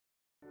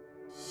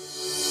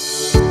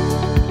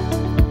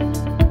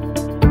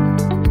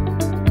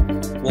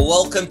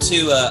welcome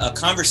to a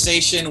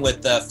conversation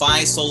with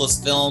Phi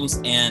Solus Films,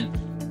 and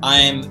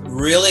I'm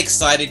really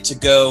excited to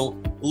go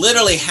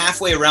literally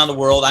halfway around the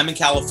world. I'm in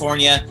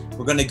California.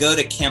 We're going to go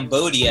to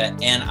Cambodia,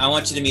 and I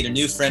want you to meet a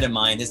new friend of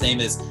mine. His name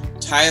is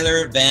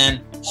Tyler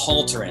Van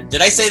Halteren.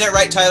 Did I say that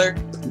right, Tyler?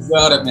 You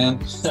got it, man.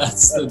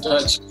 That's the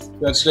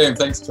Dutch name.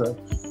 Thanks, Troy.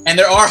 And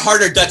there are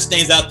harder Dutch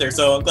names out there,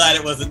 so I'm glad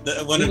it wasn't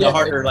one of the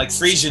harder, like,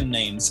 Frisian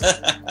names.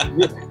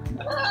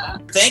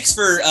 Thanks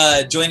for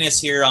joining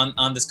us here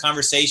on this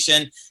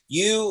conversation.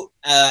 You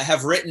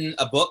have written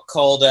a book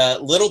called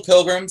Little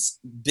Pilgrim's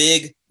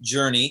Big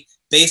Journey,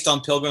 based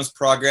on Pilgrim's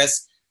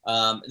Progress.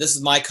 This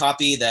is my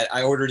copy that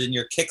I ordered in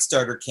your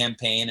Kickstarter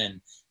campaign,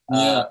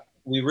 and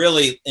we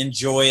really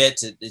enjoy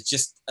it. It's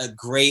just a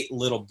great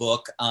little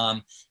book.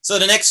 So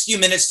the next few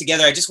minutes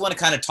together, I just want to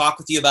kind of talk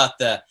with you about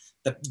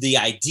the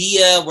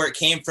idea, where it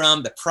came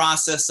from, the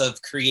process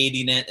of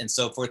creating it, and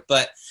so forth.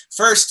 But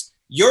first,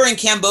 you're in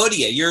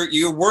Cambodia.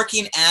 You're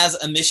working as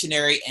a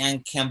missionary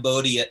in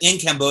Cambodia.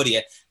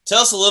 Tell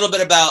us a little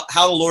bit about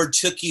how the Lord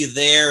took you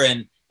there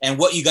and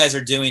what you guys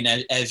are doing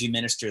as you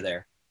minister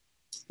there.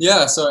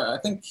 Yeah, so I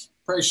think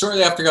probably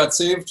shortly after I got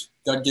saved,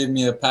 God gave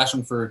me a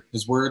passion for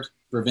His Word,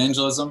 for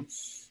evangelism.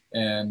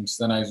 And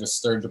then I just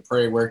started to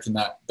pray, where can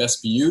that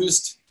best be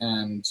used,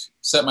 and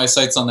set my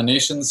sights on the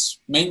nations,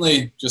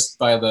 mainly just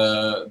by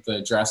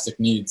the drastic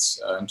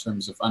needs in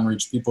terms of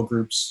unreached people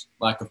groups,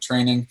 lack of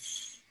training.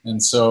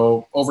 And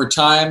so over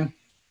time,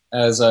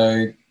 as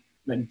I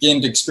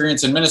gained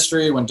experience in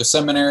ministry, went to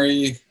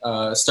seminary,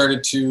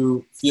 started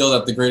to feel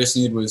that the greatest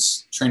need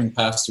was training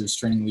pastors,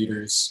 training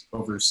leaders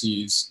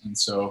overseas. And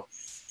so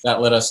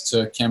that led us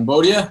to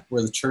Cambodia,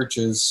 where the church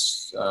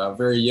is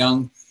very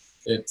young.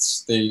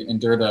 They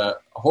endured a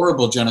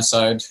horrible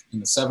genocide in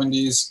the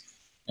 70s,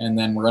 and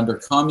then were under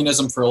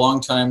communism for a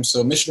long time.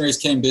 So missionaries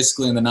came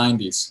basically in the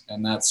 90s,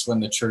 and that's when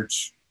the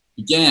church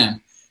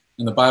began.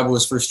 And the Bible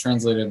was first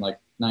translated in like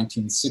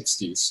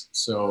 1960s.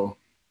 So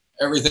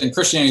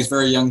Christianity is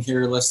very young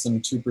here, less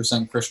than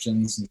 2%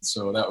 Christians. And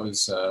so that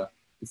was,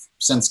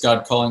 since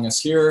God calling us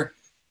here,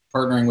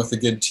 partnering with a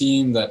good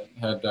team that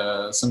had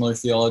similar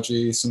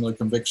theology, similar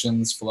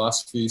convictions,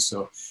 philosophy.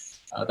 So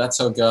that's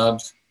how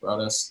God brought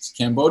us to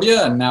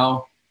Cambodia, and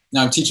now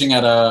I'm teaching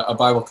at a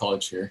Bible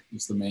college here.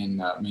 Is the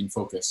main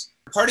focus.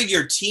 Part of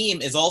your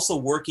team is also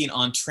working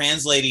on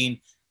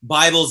translating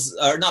Bibles,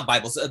 or not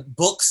Bibles,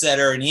 books that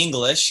are in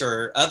English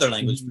or other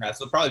language, perhaps,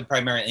 but probably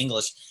primarily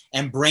English,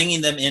 and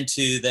bringing them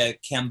into the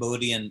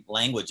Cambodian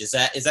language. Is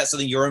that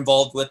something you're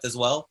involved with as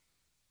well?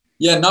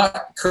 Yeah,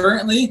 not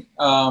currently,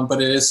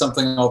 but it is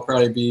something I'll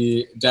probably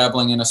be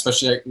dabbling in.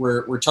 Especially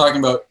we're talking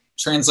about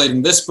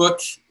translating this book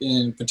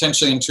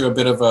potentially into a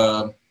bit of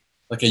a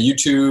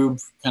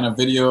YouTube kind of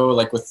video,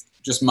 like with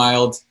just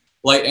mild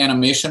light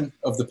animation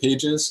of the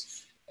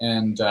pages,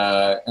 and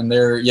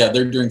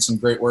they're doing some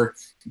great work.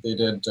 They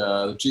did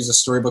the Jesus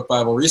Storybook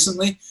Bible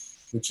recently,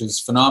 which is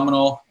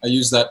phenomenal. I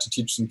use that to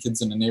teach some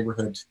kids in a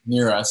neighborhood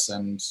near us,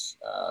 and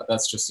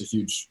that's just a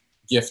huge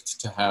gift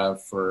to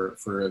have for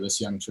this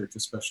young church,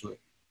 especially.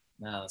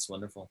 No, that's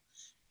wonderful.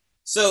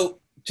 So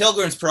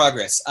Pilgrim's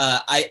Progress.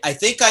 I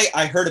think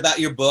I heard about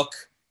your book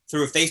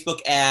through a Facebook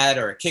ad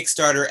or a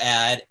Kickstarter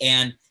ad,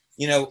 and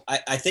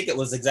I think it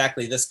was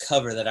exactly this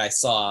cover that I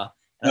saw.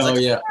 And I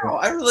was wow,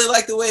 I really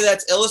like the way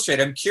that's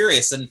illustrated. I'm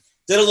curious, and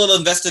did a little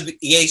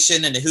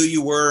investigation into who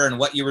you were and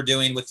what you were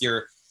doing with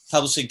your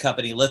publishing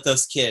company,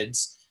 Lithos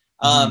Kids.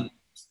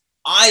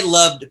 I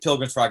loved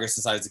Pilgrim's Progress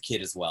since I was a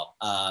kid as well.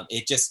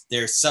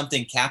 There's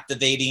something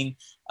captivating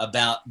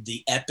about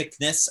the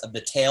epicness of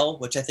the tale,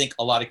 which I think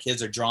a lot of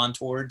kids are drawn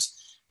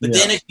towards. But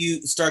then as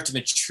you start to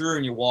mature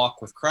in your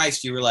walk with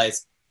Christ, you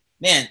realize,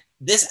 man,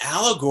 this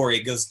allegory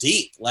goes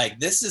deep. Like,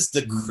 this is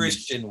the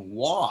Christian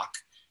walk.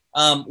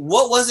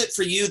 What was it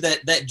for you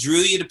that drew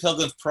you to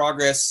Pilgrim's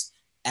Progress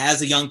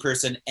as a young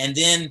person, and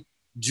then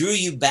drew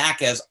you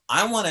back as,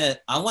 I want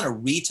to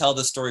retell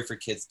the story for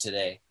kids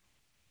today?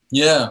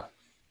 Yeah,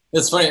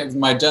 it's funny.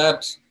 My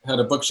dad had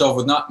a bookshelf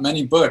with not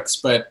many books,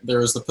 but there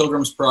was the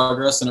Pilgrim's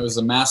Progress, and it was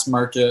a mass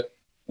market.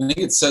 I think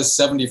it says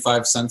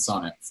 75 cents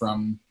on it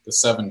from the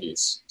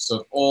 70s.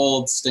 So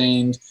old,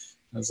 stained.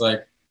 I was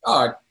like,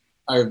 oh,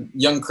 a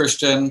young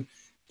Christian,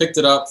 picked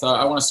it up, thought,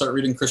 I want to start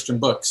reading Christian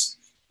books.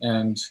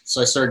 And so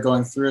I started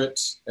going through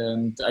it.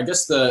 And I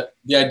guess the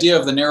idea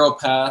of the narrow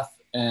path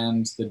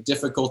and the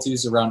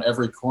difficulties around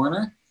every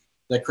corner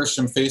that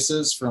Christian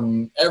faces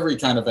from every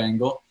kind of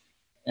angle,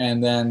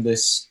 and then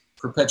this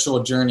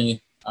perpetual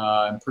journey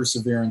and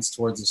perseverance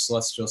towards the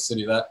celestial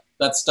city,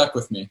 that stuck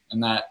with me.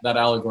 And that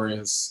allegory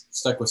has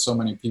stuck with so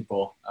many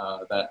people,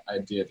 that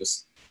idea,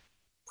 just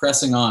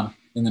pressing on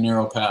in the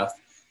narrow path.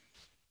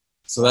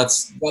 So that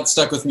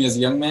stuck with me as a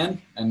young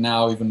man, and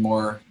now even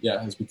more,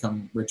 has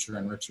become richer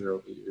and richer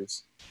over the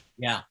years.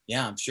 Yeah,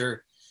 I'm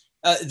sure.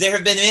 There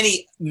have been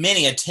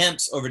many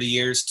attempts over the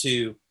years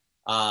to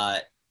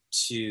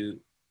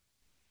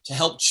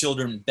help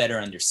children better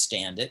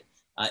understand it.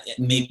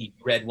 Maybe you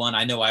read one.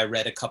 I know I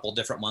read a couple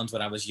different ones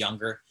when I was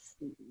younger.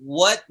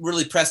 What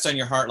really pressed on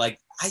your heart? Like,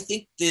 I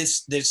think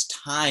there's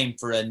time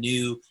for a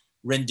new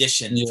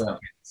rendition for Yeah.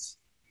 kids?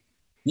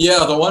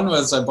 Yeah, the one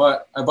was I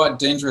bought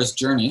Dangerous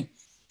Journey,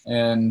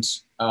 and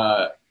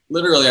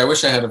literally I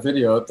wish I had a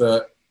video.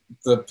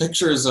 The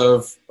pictures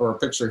of, or a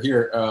picture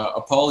here,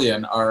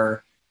 Apollyon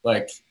are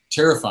like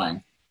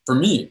terrifying for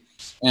me.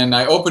 And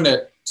I opened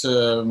it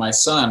to my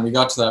son. We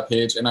got to that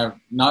page, and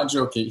I'm not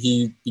joking.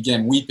 He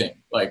began weeping,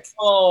 like out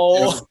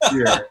Oh, of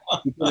fear,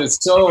 because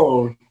it's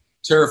so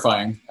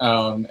terrifying.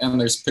 And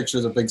there's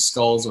pictures of big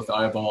skulls with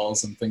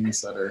eyeballs and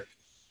things that are.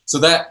 So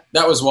that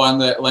was one.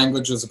 That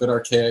language was a bit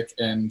archaic,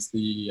 and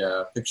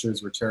the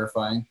pictures were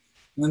terrifying.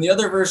 And then the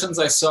other versions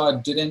I saw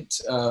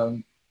didn't.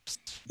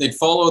 They'd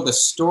follow the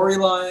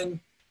storyline,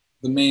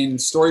 the main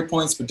story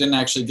points, but didn't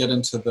actually get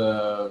into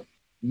the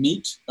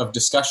meat of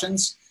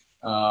discussions.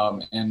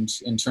 And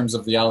in terms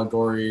of the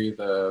allegory,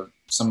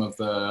 some of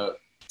the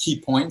key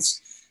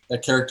points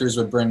that characters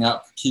would bring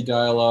up, key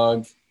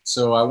dialogue.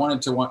 So I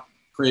wanted to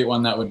create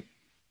one that would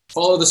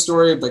follow the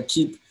story, but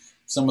keep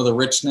some of the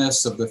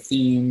richness of the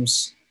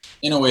themes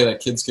in a way that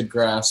kids could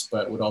grasp,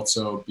 but would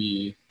also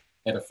be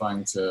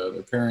edifying to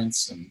their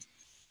parents and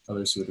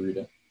others who would read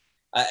it.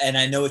 and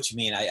I know what you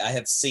mean. I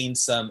have seen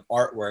some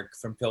artwork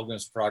from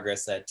Pilgrim's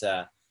Progress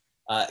that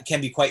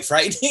can be quite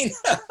frightening.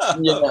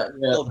 Yeah,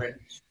 yeah. Children.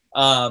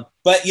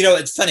 But you know,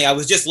 it's funny. I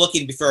was just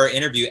looking before our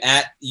interview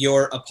at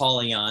your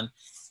Apollyon,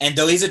 and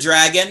though he's a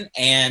dragon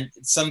and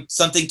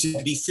something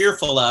to be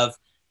fearful of,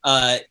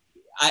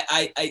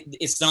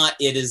 it's not.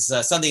 It is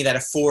something that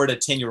a 4 to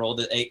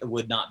 10-year-old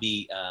would not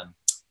be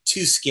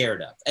too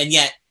scared of, and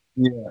yet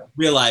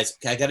realize,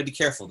 okay, I got to be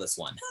careful this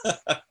one.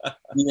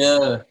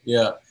 Yeah,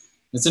 yeah.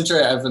 It's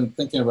interesting. I've been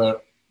thinking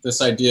about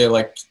this idea,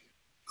 like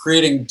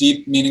creating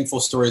deep, meaningful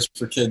stories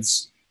for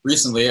kids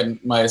recently,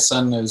 and my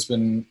son has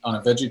been on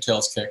a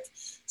VeggieTales kick.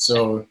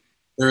 So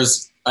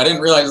I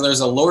didn't realize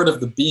there's a Lord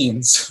of the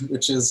Beans,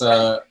 which is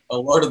a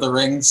Lord of the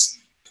Rings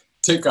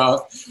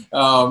takeoff.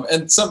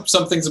 And some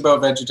things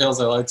about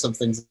VeggieTales I like, some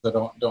things I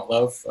don't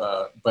love.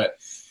 But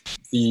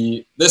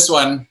this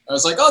one, I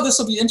was like, oh, this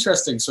will be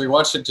interesting. So we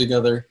watched it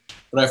together,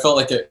 but I felt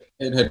like it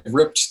had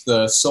ripped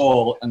the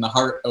soul and the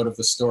heart out of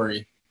the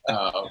story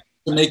to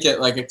make it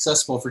like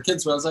accessible for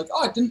kids. But I was like,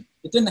 oh,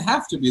 it didn't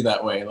have to be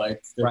that way.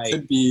 Like there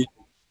could be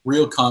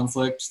real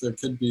conflict. There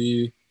could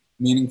be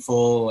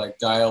meaningful like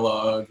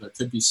dialogue. There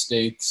could be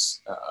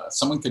stakes.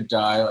 Someone could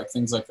die, like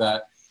things like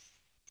that.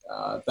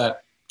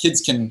 That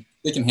kids can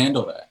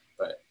handle that.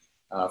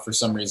 But for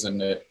some reason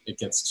it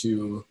gets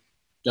too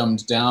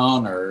dumbed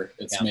down, or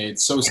it's made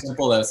so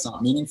simple that it's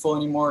not meaningful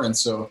anymore. And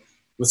so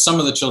with some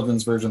of the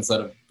children's versions that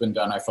have been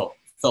done, I felt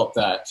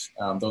that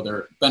though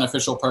they're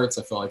beneficial parts,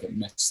 I feel like it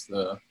missed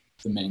the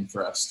main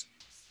thrust.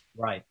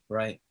 Right,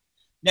 right.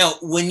 Now,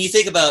 when you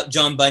think about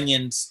John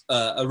Bunyan's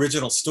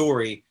original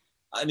story,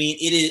 I mean,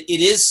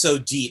 it is so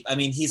deep. I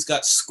mean, he's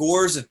got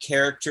scores of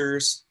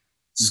characters,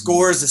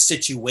 scores of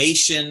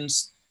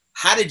situations.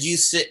 How did you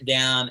sit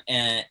down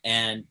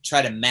and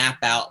try to map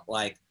out,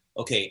 like,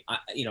 okay,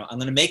 I'm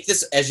going to make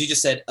this, as you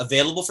just said,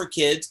 available for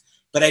kids,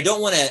 but I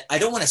don't want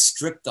to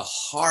strip the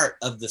heart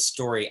of the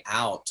story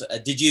out.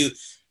 Did you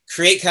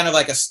create kind of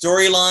like a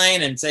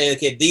storyline and say,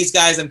 okay, these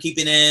guys I'm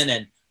keeping in,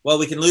 and well,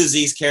 we can lose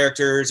these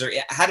characters, or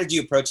how did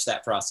you approach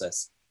that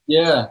process?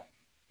 Yeah.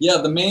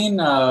 The main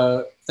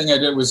thing I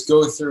did was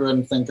go through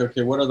and think,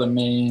 okay, what are the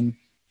main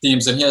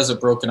themes? And he has it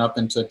broken up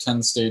into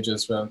 10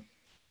 stages. But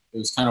it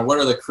was kind of what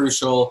are the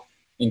crucial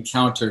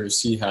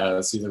encounters he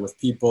has, either with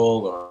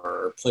people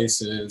or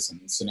places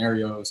and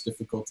scenarios,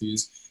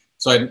 difficulties.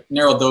 So I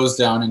narrowed those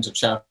down into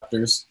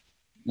chapters.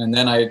 And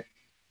then I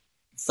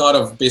thought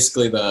of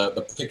basically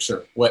the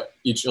picture, what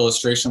each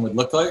illustration would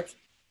look like,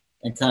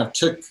 and kind of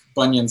took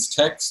Bunyan's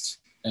text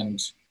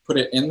and put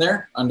it in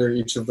there under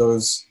each of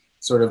those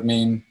sort of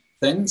main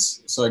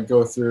things. So I'd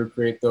go through,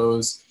 create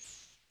those,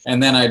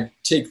 and then I'd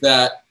take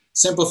that,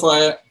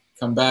 simplify it,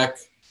 come back,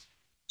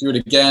 do it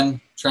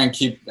again, try and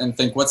keep and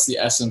think what's the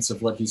essence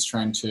of what he's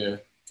trying to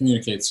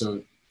communicate.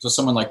 So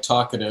someone like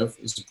Talkative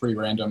is a pretty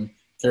random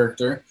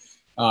character.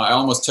 I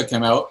almost took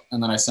him out,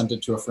 and then I sent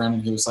it to a friend,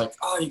 and he was like,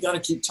 oh, you got to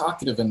keep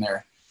Talkative in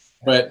there.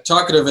 But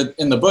Talkative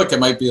in the book,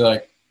 it might be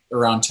like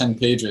around 10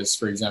 pages,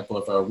 for example,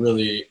 of a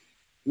really,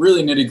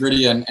 really nitty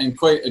gritty and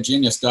quite a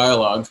genius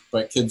dialogue,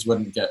 but kids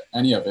wouldn't get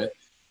any of it.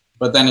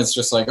 But then it's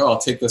just like, oh, I'll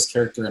take this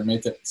character and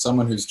make it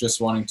someone who's just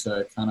wanting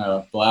to kind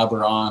of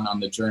blabber on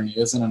the journey,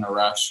 isn't in a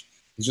rush.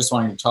 He's just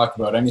wanting to talk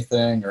about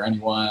anything or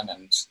anyone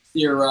and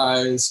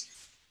theorize.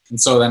 And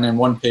so then in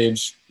one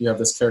page, you have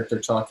this character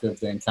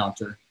Talkative they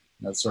encounter.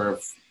 That's sort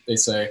of, they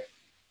say,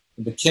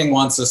 the king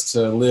wants us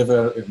to live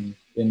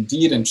in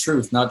deed and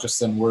truth, not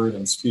just in word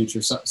and speech,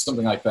 or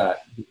something like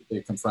that. They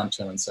confront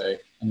him and say,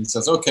 and he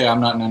says, okay, I'm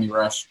not in any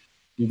rush.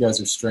 You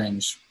guys are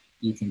strange.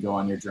 You can go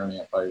on your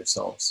journey by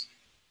yourselves.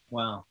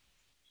 Wow.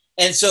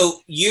 And so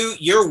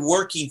you're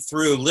working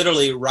through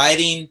literally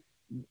writing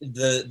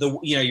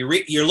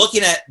you're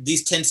looking at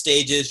these 10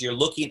 stages, you're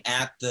looking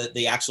at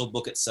the actual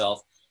book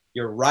itself,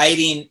 you're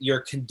writing your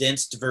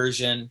condensed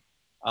version,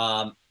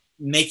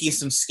 making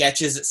some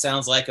sketches, it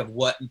sounds like, of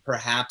what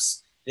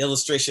perhaps the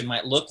illustration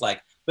might look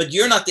like. but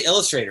you're not the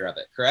illustrator of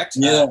it, correct?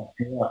 Yeah,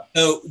 yeah.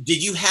 So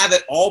did you have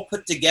it all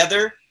put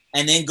together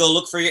and then go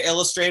look for your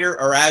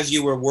illustrator, or as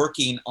you were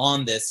working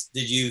on this,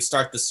 did you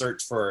start the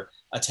search for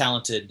a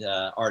talented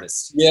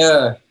artist?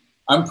 Yeah,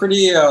 I'm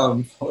pretty,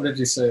 what did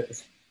you say?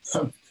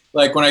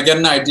 Like when I get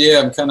an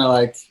idea, I'm kind of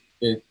like,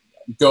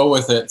 go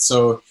with it.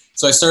 So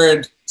I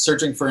started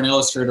searching for an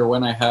illustrator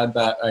when I had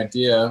that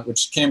idea,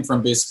 which came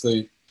from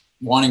basically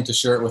wanting to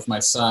share it with my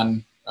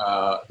son,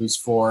 who's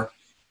 4,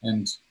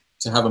 and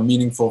to have a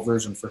meaningful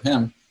version for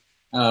him.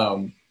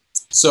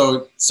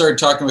 So started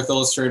talking with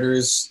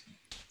illustrators.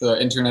 The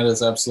internet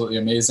is absolutely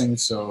amazing.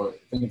 So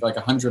I think like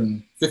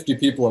 150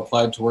 people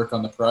applied to work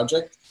on the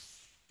project,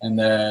 and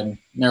then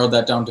narrowed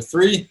that down to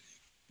 3.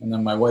 And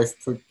then my wife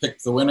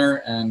picked the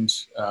winner, and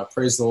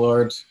praise the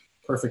Lord,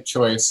 perfect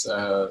choice.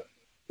 The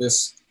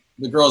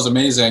girl is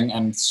amazing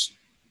and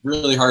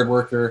really hard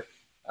worker,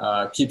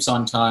 keeps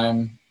on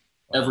time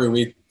every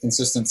week,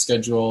 consistent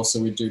schedule. So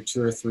we do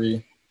 2 or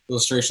 3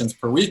 illustrations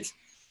per week.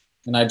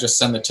 And I just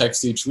send the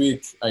text each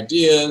week,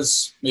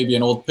 ideas, maybe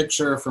an old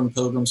picture from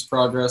Pilgrim's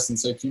Progress, and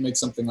say, can you make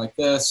something like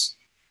this?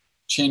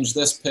 Change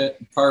this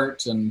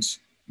part, and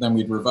then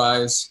we'd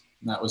revise.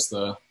 And that was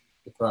the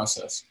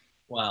process.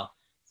 Wow.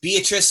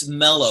 Beatrice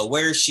Mello,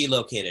 where is she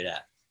located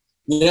at?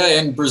 Yeah,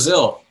 in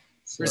Brazil.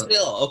 So,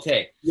 Brazil,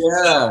 okay.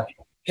 Yeah.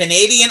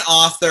 Canadian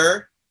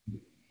author,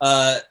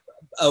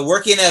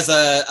 working as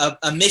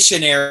a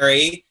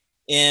missionary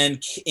in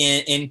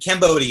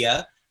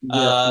Cambodia.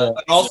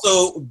 But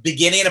also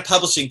beginning a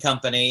publishing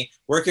company,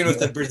 working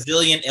with a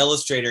Brazilian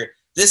illustrator.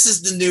 This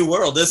is the new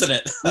world, isn't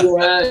it?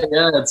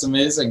 Yeah, it's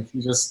amazing.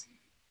 You just,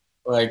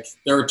 like,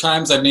 there were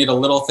times I'd need a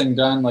little thing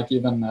done, like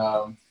even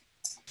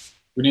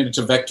we needed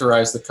to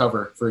vectorize the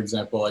cover, for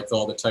example, like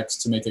all the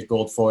text to make it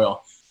gold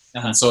foil.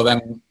 And so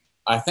then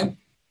I think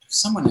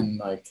someone in,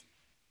 like,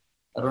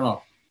 I don't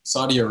know,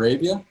 Saudi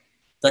Arabia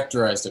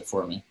vectorized it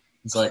for me.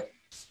 It's like,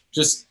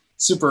 just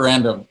super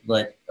random,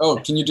 like, oh,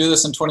 can you do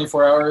this in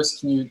 24 hours?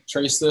 Can you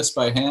trace this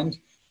by hand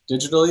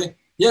digitally?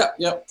 Yeah,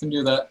 can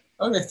do that.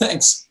 Okay,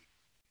 thanks.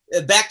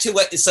 Back to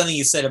something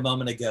you said a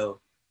moment ago.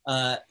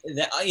 That,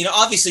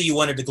 obviously you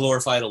wanted to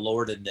glorify the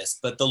Lord in this,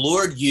 but the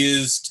Lord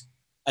used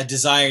a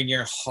desire in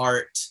your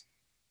heart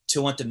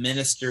to want to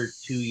minister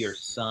to your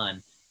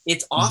son.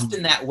 It's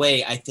often that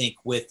way, I think,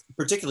 with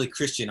particularly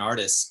Christian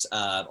artists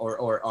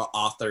or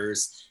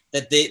authors,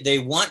 that they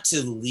want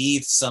to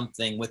leave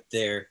something with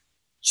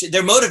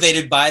they're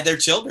motivated by their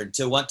children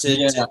to want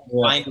to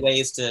find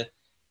ways to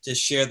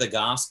share the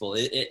gospel.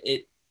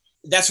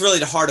 That's really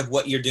the heart of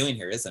what you're doing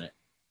here, isn't it?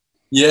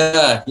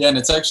 Yeah, and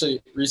it's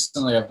actually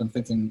recently I've been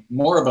thinking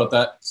more about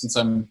that since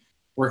I'm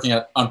working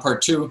on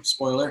part 2,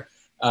 spoiler.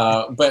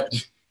 But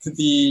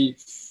thinking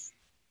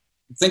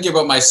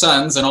about my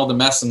sons and all the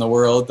mess in the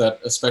world, that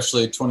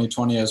especially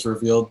 2020 has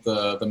revealed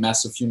the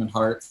mess of human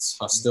hearts,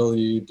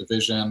 hostility,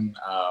 division,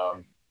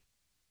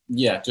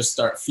 just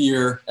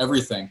fear,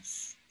 everything.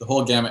 The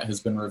whole gamut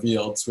has been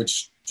revealed,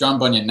 which John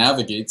Bunyan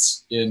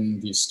navigates in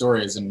these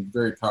stories in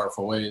very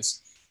powerful ways.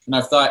 And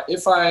I've thought,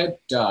 if I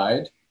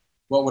died,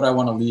 what would I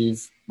want to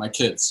leave my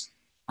kids?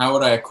 How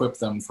would I equip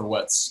them for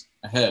what's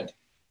ahead?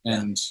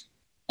 And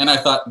I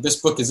thought,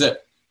 this book is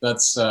it.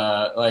 That's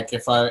like,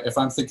 if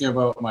I'm thinking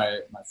about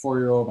my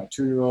 4-year-old, my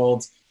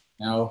 2-year-old,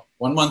 now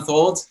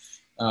 1-month-old,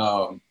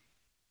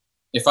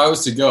 if I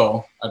was to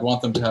go, I'd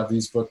want them to have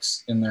these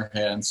books in their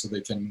hands so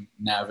they can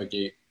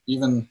navigate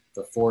even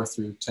the 4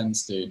 through 10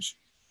 stage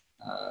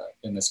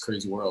in this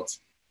crazy world.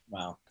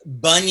 Wow.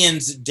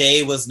 Bunyan's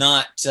day was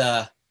not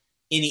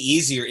any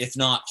easier, if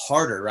not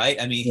harder,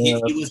 right? I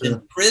mean, he was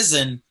in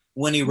prison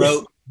when he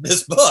wrote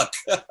this book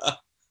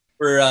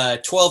for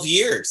 12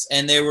 years,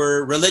 and there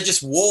were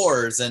religious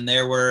wars, and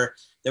there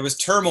was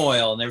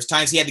turmoil, and there was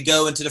times he had to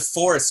go into the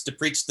forest to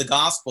preach the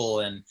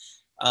gospel. And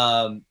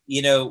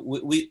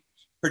we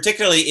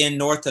particularly in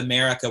North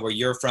America, where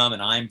you're from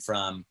and I'm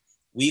from,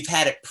 we've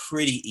had it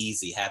pretty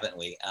easy, haven't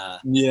we?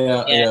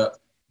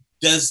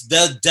 Does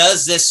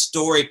this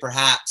story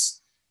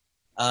perhaps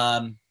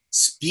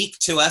speak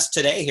to us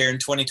today here in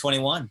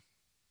 2021?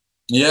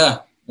 Yeah,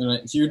 in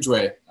a huge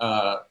way.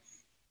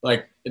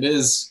 Like, it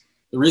is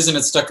the reason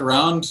it stuck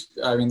around.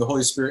 I mean, the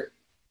Holy Spirit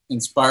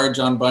inspired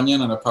John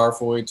Bunyan in a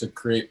powerful way to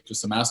create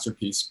just a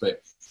masterpiece.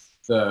 But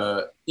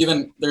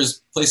even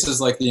there's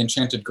places like the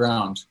Enchanted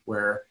Ground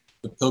where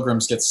the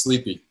pilgrims get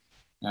sleepy,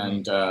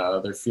 and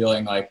they're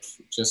feeling like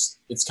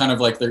it's kind of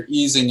like they're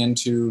easing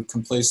into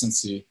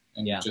complacency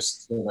and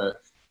just sort of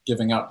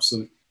giving up.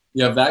 So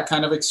you have that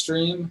kind of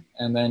extreme,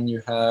 and then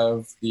you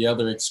have the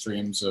other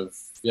extremes of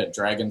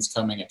dragons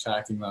coming,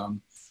 attacking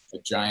them, a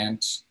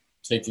giant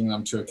taking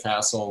them to a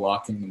castle,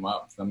 locking them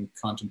up, them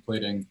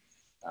contemplating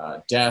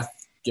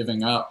death,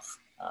 giving up,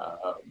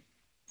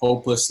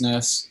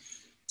 hopelessness.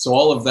 So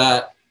all of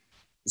that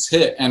is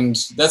hit, and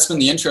that's been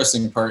the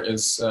interesting part.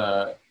 Is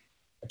I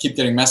keep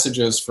getting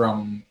messages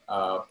from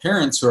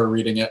parents who are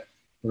reading it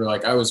who are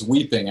like, I was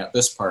weeping at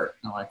this part.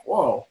 And I'm like,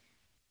 whoa.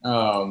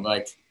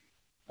 Like,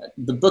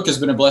 the book has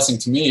been a blessing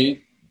to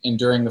me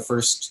during the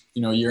first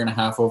year and a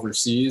half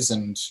overseas,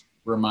 and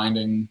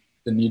reminding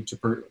the need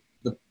to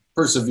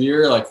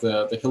persevere, like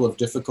the hill of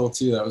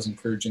difficulty. That was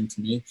encouraging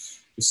to me,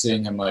 just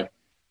seeing him like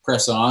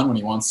press on when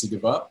he wants to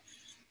give up.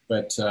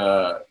 But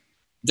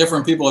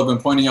different people have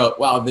been pointing out,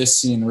 wow, this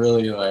scene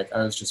really, like,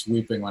 I was just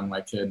weeping when when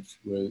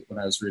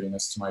I was reading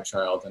this to my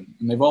child, and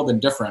they've all been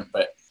different,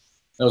 but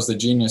that was the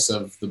genius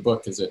of the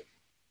book, is it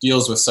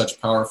deals with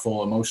such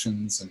powerful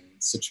emotions and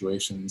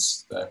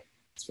situations that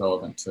it's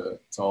relevant to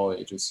all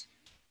ages.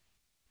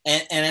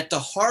 And at the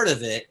heart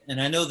of it,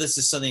 and I know this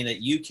is something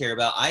that you care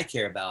about, I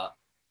care about,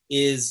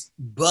 is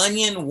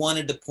Bunyan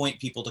wanted to point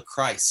people to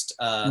Christ.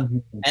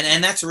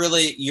 And that's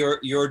really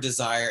your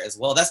desire as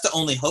well. That's the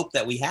only hope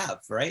that we have,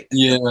 right?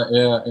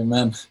 Yeah,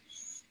 amen.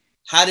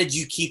 How did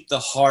you keep the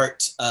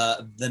heart,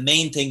 the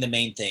main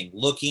thing,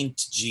 looking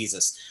to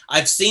Jesus?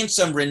 I've seen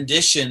some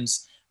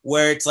renditions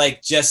where it's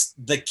like just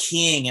the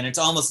king and it's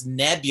almost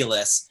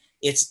nebulous.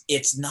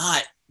 It's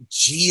not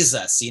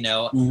Jesus, you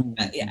know,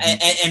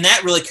 and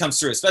that really comes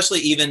through, especially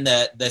even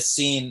the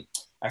scene.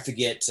 I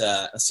forget.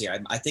 Let's see.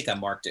 I think I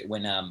marked it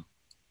when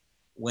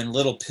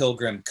little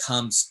Pilgrim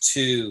comes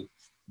to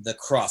the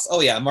cross.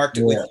 Oh yeah, I marked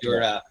it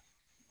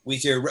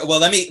with your. Well,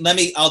 let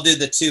me. I'll do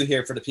the two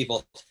here for the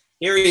people.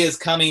 Here he is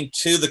coming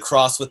to the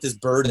cross with his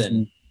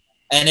burden,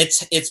 and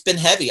it's been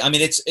heavy. I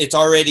mean, it's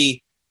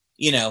already,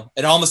 you know,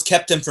 it almost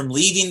kept him from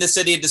leaving the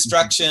city of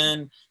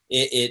destruction.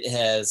 It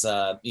has,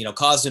 you know,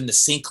 caused him to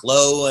sink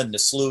low and the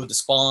slough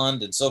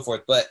despond and so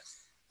forth. But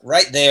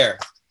right there,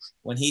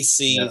 when he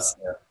sees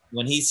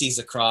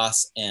the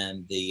cross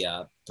and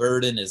the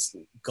burden is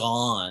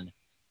gone,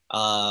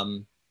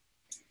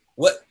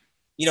 what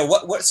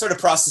sort of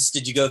process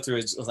did you go through?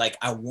 It's like,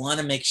 I want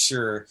to make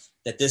sure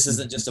that this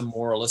isn't just a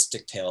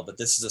moralistic tale, but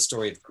this is a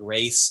story of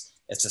grace.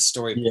 It's a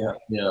story of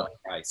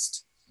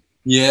Christ.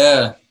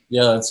 Yeah,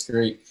 that's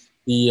great.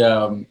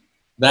 The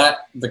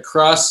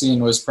cross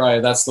scene was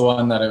that's the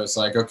one that I was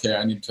like, okay,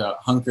 I need to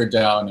hunker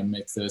down and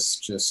make this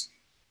just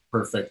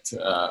perfect.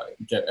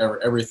 Get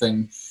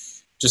everything,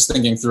 just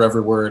thinking through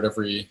every word,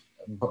 every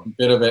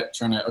bit of it,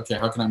 trying to, okay,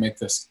 how can I make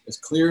this as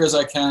clear as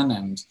I can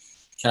and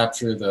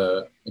capture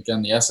the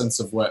essence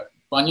of what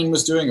Bunyan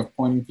was doing, of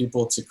pointing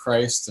people to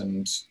Christ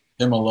and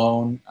him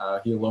alone.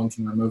 He alone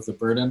can remove the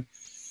burden.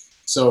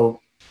 So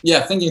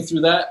yeah, thinking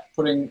through that,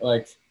 putting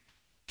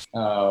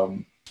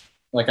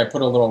like I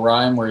put a little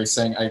rhyme where he's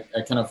saying, I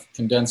kind of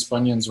condensed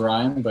Bunyan's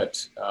rhyme,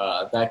 but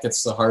that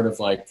gets to the heart of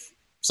like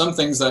some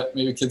things that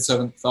maybe kids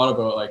haven't thought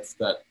about, like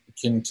that the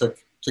king took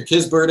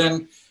his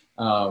burden,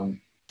 and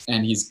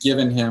he's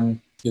given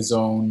him his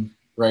own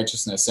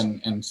righteousness.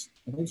 And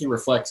I think he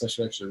reflects, I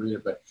should actually read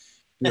it, but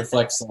he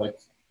reflects like,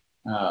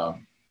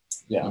 I'm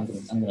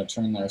gonna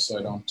turn there so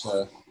I don't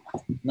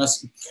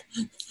mess.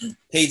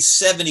 Page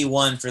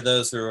 71 for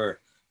those who are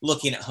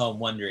looking at home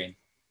wondering.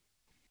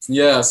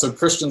 Yeah, so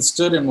Christian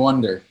stood in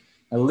wonder.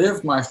 I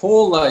lived my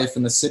whole life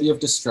in the city of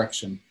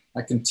destruction.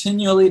 I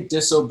continually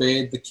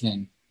disobeyed the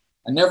king.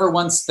 I never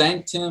once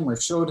thanked him or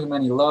showed him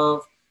any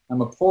love.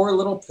 I'm a poor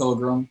little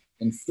pilgrim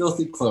in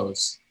filthy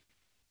clothes.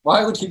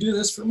 Why would he do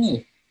this for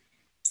me?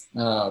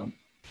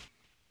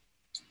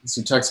 So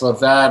he talks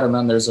about that, and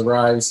then there's a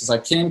rise. He says, I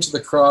came to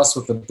the cross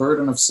with the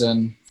burden of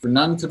sin, for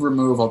none could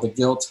remove all the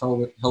guilt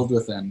held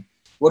within.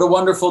 What a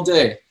wonderful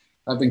day.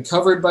 I've been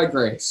covered by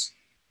grace.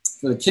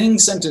 For the king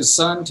sent his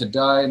son to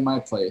die in my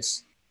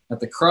place. At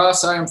the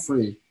cross I am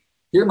free.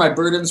 Here my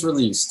burden's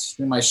released.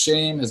 Here my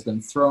shame has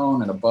been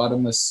thrown in a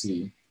bottomless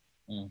sea.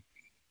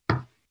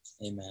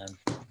 Amen.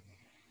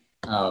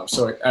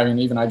 So, I mean,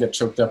 even I get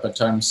choked up at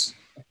times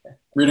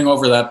reading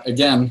over that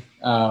again.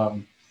 But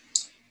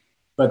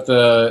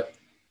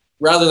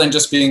rather than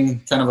just being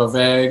kind of a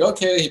vague,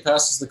 okay, he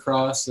passes the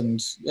cross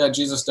and yeah,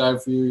 Jesus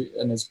died for you,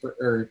 and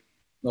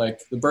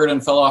like the burden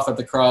fell off at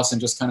the cross,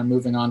 and just kind of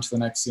moving on to the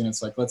next scene.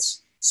 It's like,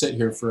 let's sit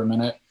here for a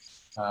minute,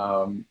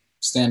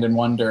 stand in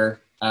wonder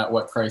at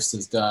what Christ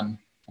has done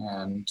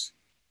and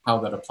how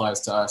that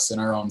applies to us in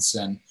our own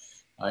sin,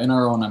 in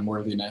our own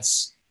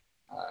unworthiness.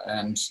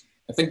 And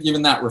I think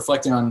even that,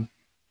 reflecting on,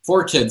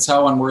 for kids,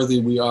 how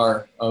unworthy we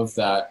are of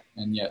that,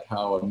 and yet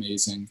how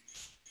amazing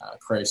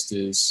Christ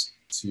is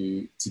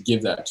to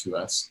give that to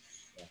us.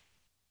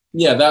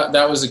 Yeah,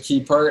 that was a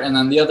key part. And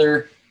then the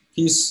other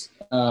piece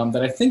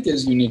that I think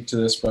is unique to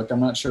this book, I'm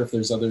not sure if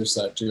there's others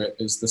that do it,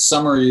 is the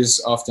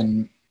summaries.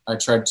 Often I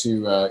tried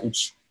to,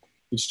 each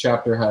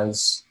chapter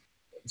has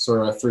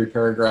sort of a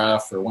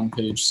 3-paragraph or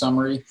 1-page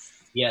summary.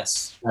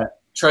 Yes. That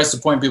tries to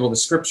point people to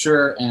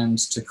scripture and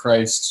to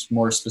Christ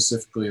more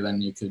specifically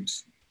than you could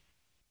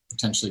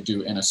potentially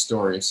do in a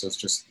story. So it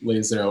just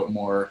lays it out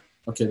more,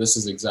 okay, this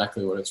is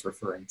exactly what it's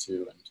referring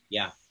to. And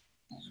yeah.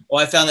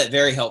 Well, I found that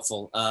very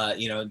helpful,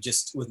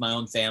 just with my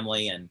own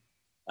family, and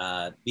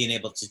being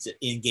able to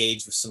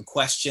engage with some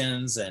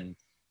questions and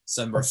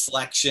some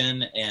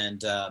reflection.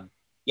 And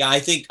I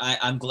think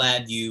I'm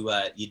glad you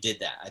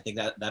did that. I think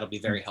that'll be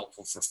very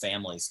helpful for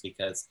families,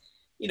 because,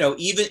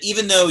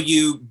 even though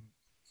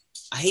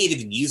I hate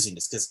even using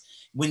this, because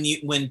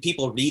when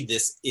people read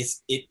this,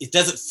 it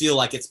doesn't feel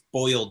like it's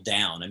boiled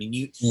down. I mean,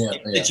 you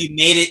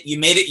made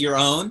it your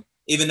own.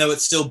 even though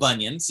it's still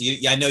Bunyan's.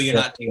 I know you're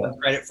Yeah, not taking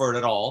credit for it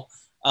at all.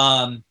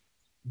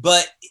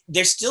 But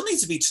there still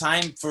needs to be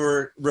time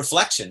for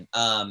reflection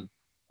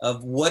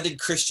of what did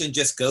Christian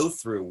just go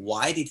through?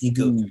 Why did he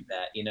go through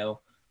that? You know,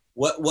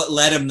 what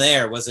led him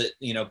there? Was it,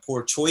 you know,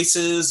 poor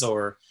choices,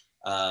 or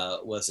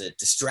was it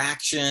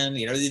distraction?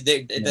 You know,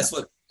 that's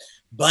what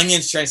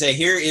Bunyan's trying to say.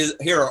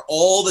 Here are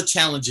all the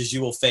challenges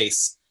you will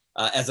face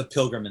as a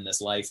pilgrim in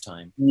this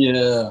lifetime.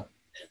 Yeah.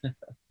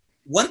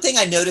 One thing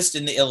I noticed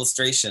in the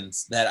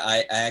illustrations that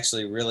I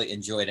actually really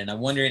enjoyed, and I'm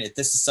wondering if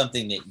this is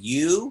something that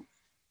you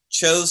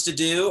chose to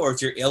do or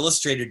if your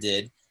illustrator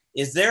did,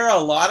 is there are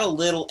a lot of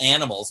little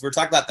animals. We're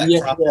talking about that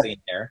crop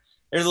scene there.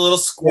 There's a little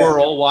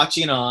squirrel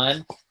watching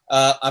on.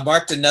 I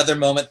marked another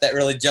moment that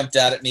really jumped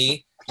out at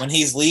me when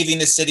he's leaving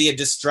the city of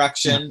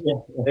destruction.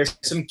 There's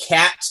some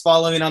cats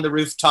following on the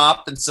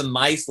rooftop and some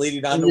mice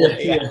leading on the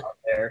way out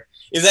there.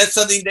 Is that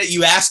something that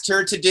you asked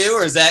her to do,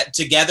 or is that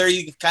together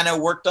you kind of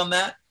worked on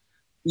that?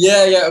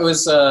 Yeah, it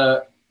was.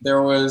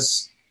 There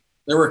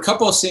were a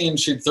couple of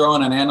scenes she'd throw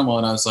in an animal,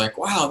 and I was like,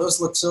 wow, those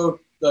look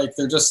so like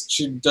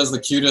she does the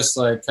cutest,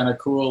 like kind of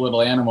cool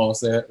little animals.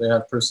 They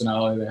have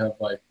personality.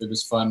 They're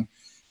just fun,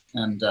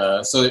 and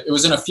so it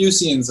was in a few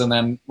scenes. And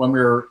then when we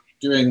were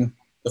doing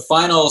the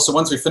final, so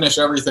once we finished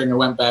everything, I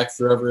went back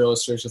through every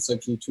illustration. It's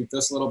like, can you tweak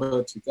this a little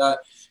bit, tweak that,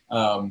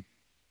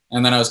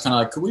 and then I was kind of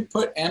like, could we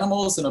put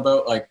animals in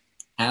about like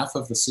half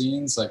of the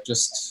scenes? Like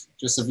just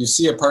if you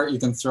see a part you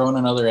can throw in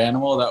another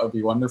animal, that would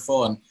be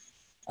wonderful.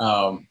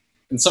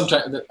 And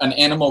sometimes an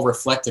animal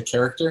reflect a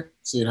character,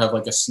 so you'd have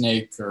like a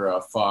snake or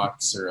a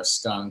fox or a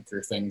skunk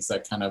or things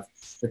that kind of,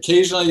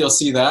 occasionally you'll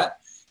see that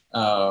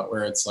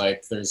where it's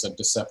like there's a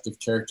deceptive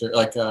character,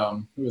 like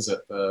who is it,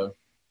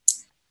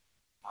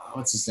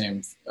 what's his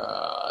name,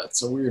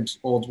 it's a weird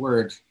old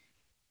word,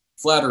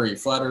 flatterer,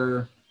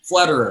 the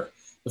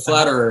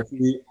flatterer.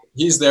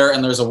 He's there,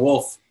 and there's a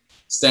wolf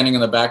standing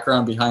in the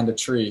background behind a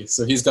tree.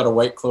 So he's got a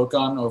white cloak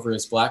on over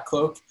his black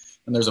cloak,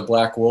 and there's a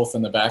black wolf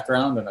in the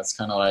background, and it's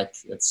kind of like,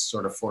 it's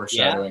sort of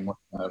foreshadowing what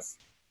kind of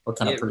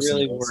person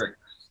really it is. Works.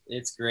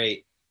 It's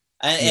great,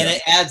 and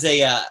it adds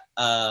a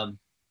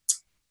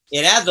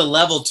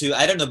level to.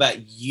 I don't know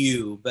about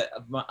you, but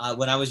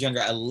when I was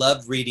younger, I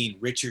loved reading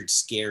Richard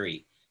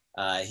Scarry.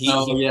 He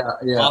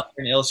author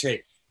and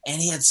illustrator,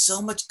 and he had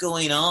so much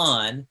going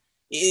on.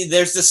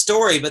 There's the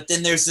story, but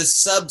then there's this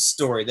sub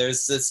story.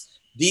 There's this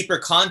deeper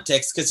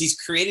context because he's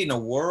creating a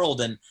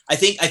world, and I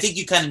think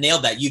you kind of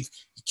nailed that. You've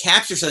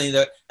captured something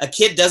that a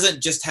kid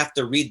doesn't just have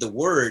to read the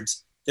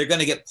words; they're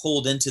going to get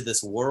pulled into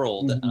this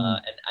world,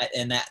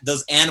 and that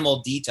those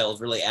animal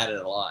details really added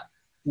a lot.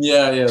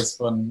 Yeah, it's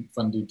fun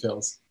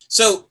details.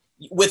 So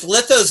with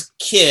Lithos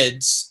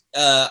Kids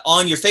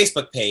on your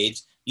Facebook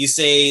page, you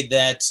say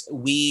that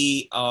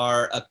we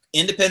are an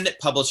independent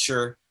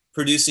publisher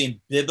producing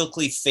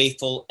biblically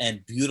faithful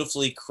and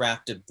beautifully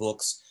crafted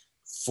books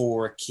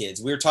for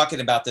kids. We were talking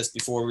about this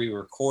before we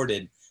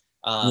recorded.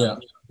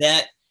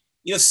 That,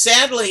 you know,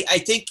 sadly, I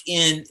think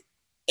in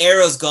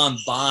eras gone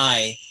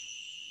by,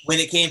 when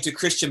it came to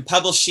Christian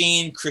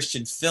publishing,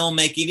 Christian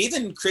filmmaking,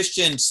 even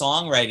Christian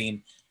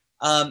songwriting,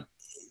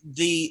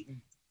 the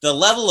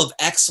level of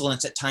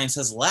excellence at times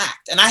has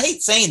lacked. And I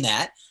hate saying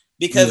that,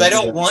 because I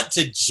don't want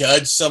to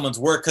judge someone's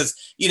work,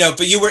 because, you know,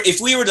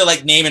 if we were to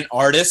like name an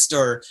artist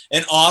or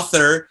an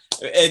author,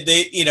 they'd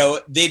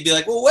be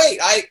like, well, wait,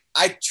 I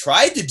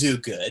tried to do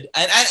good.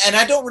 And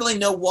I don't really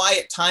know why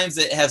at times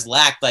it has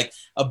lacked, like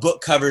a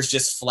book cover is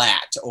just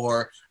flat,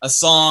 or a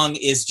song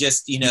is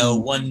just, you know,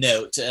 one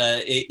note.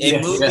 A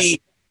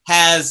movie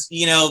has,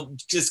 you know,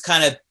 just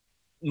kind of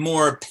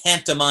more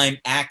pantomime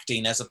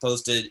acting as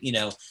opposed to, you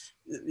know,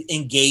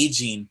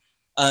 engaging.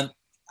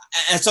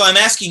 And so I'm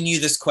asking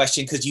you this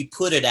question because you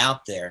put it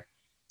out there,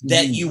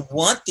 that you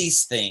want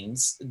these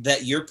things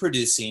that you're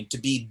producing to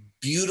be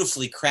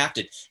beautifully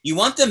crafted. You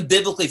want them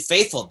biblically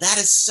faithful. That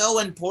is so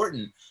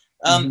important.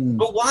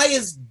 But why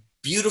is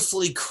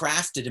beautifully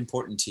crafted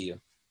important to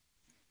you?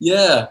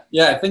 Yeah,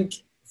 I think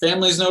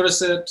families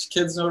notice it,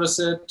 kids notice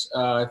it.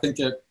 I think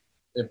it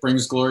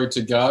brings glory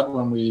to God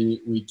when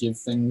we give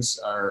things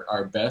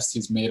our best.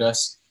 He's made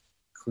us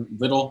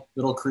little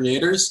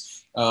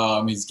creators.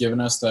 He's given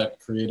us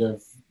that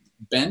creative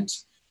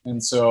bent,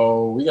 and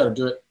so we got to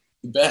do it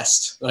the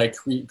best. Like,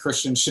 we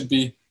Christians should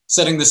be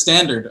setting the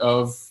standard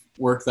of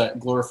work that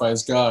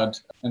glorifies God.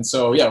 And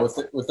so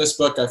with this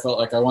book, I felt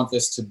like I want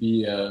this to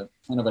be a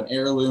kind of an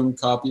heirloom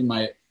copy.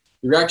 The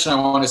reaction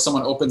I want is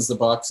someone opens the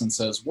box and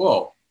says,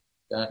 whoa,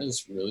 that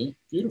is really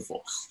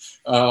beautiful.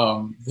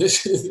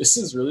 This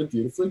is really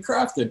beautifully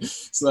crafted.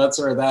 So that's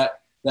where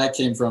that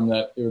came from,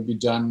 that it would be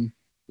done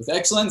with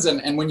excellence,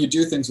 and when you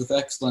do things with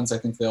excellence, I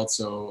think they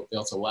also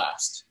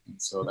last. And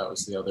so that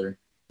was the other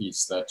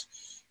piece, that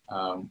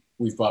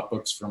we've bought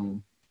books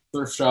from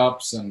thrift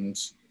shops and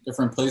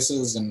different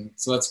places, and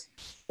so that's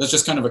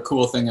just kind of a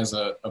cool thing as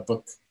a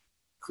book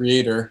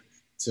creator,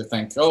 to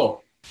think,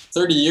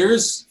 30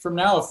 years from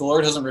now, if the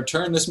Lord hasn't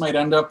returned, this might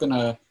end up in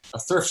a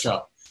thrift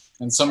shop,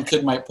 and some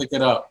kid might pick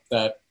it up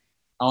that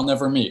I'll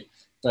never meet,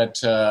 but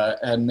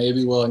and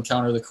maybe we'll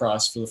encounter the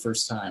cross for the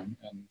first time.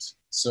 And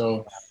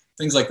So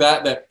things like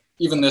that, that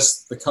even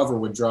the cover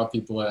would draw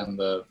people in,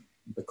 the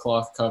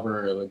cloth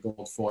cover, the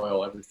gold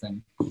foil,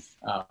 everything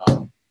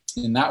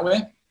in that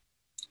way.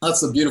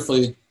 That's the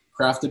beautifully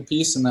crafted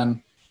piece. And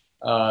then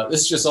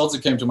this just also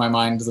came to my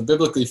mind, the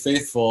biblically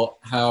faithful,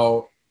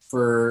 how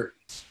for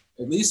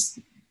at least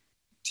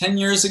 10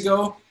 years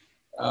ago,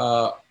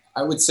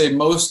 I would say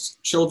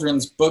most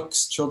children's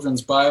books,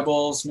 children's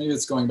Bibles, maybe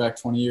it's going back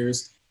 20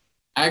 years,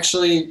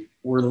 actually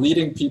were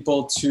leading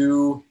people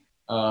to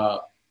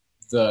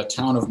the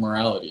town of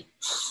morality.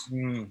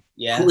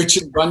 Yeah.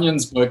 Which in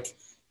Bunyan's book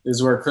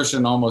is where a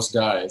Christian almost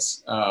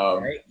dies.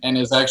 Right. And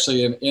is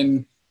actually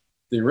in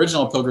the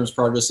original Pilgrim's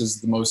Progress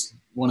is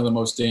one of the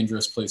most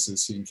dangerous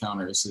places he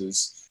encounters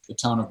is the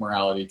town of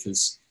morality,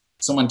 because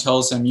someone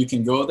tells him you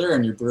can go there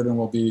and your burden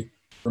will be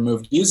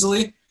removed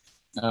easily.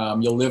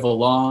 You'll live a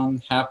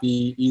long,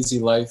 happy, easy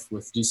life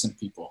with decent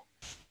people.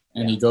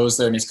 And he goes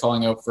there and he's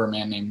calling out for a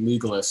man named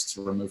Legalist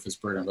to remove his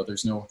burden, but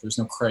there's no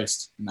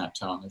Christ in that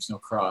town. There's no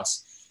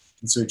cross.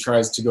 And so he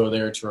tries to go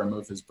there to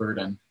remove his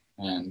burden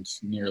and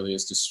nearly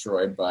is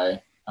destroyed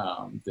by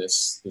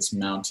this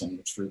mountain,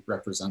 which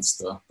represents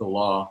the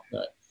law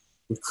that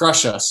would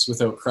crush us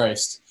without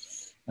Christ.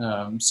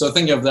 So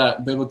think of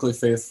that, biblically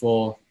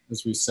faithful,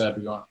 as we said,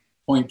 we want to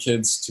point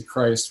kids to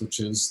Christ, which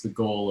is the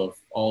goal of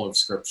all of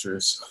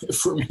scriptures.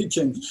 If we're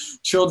making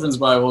children's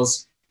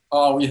Bibles,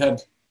 we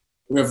have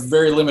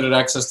very limited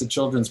access to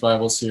children's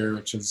Bibles here,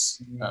 which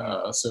is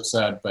so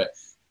sad. But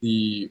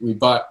we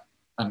bought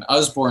an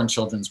Usborne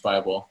children's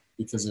Bible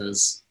because it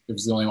was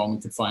the only one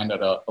we could find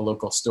at a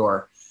local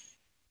store.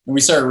 And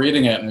we started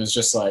reading it, and it was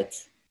just like,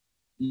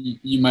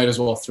 you might as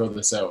well throw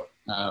this out.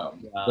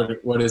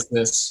 What is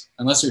this?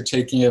 Unless you're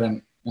taking it,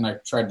 and I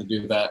tried to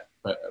do that,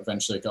 but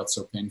eventually it got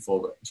so painful.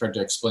 But I tried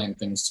to explain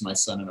things to my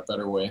son in a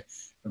better way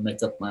or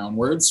make up my own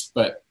words.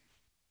 But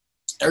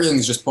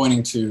everything's just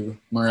pointing to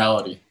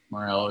morality.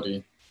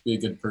 Morality, be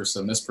a good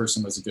person. This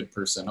person was a good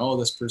person. Oh,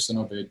 this person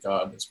obeyed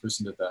God. This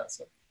person did that.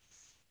 So,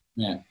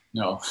 man,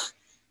 no.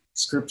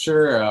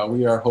 Scripture,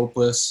 we are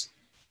hopeless.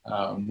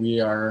 We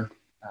are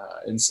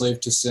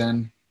enslaved to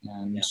sin,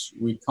 and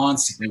we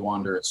constantly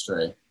wander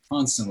astray,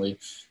 constantly.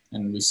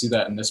 And we see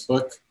that in this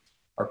book,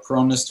 our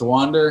proneness to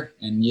wander,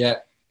 and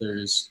yet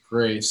there's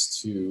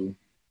grace to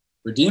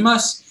redeem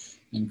us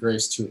and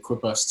grace to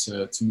equip us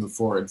to move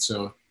forward.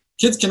 So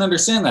kids can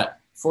understand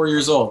that, 4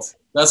 years old.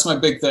 That's my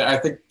big thing. I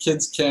think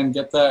kids can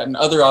get that, and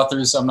other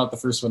authors, I'm not the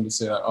first one to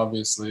say that,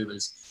 obviously.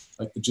 There's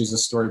like the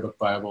Jesus Storybook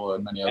Bible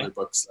and many other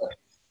books that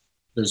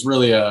there's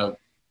really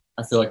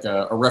I feel like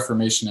a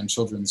reformation in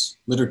children's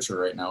literature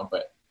right now,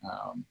 but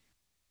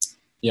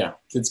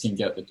kids can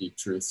get the deep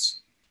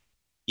truths.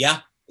 Yeah,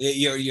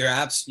 you're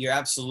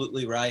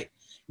absolutely right.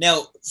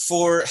 Now,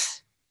 for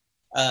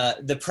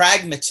the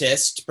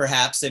pragmatist,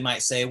 perhaps they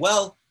might say,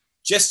 well,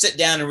 just sit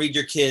down and read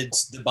your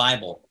kids the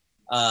Bible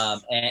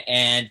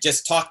and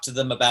just talk to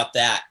them about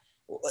that.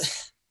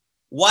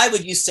 Why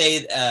would you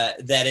say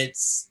that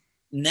it's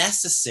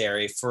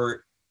necessary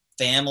for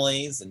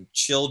families and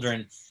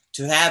children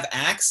to have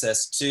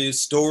access to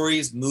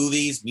stories,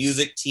 movies,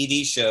 music,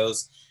 TV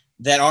shows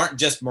that aren't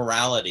just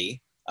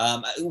morality?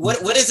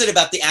 What is it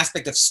about the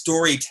aspect of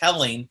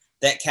storytelling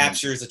that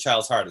captures a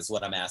child's heart is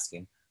what I'm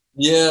asking.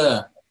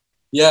 Yeah,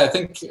 I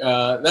think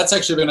that's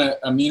actually been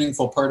a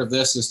meaningful part of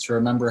this, is to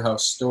remember how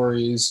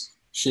stories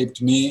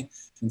shaped me,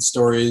 and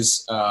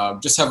stories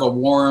just have a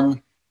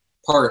warm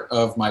part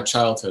of my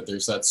childhood.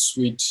 There's that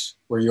sweet,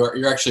 where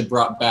you're actually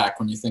brought back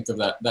when you think of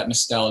that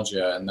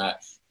nostalgia and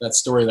that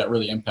story that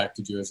really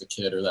impacted you as a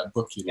kid, or that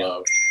book you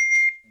loved.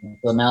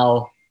 So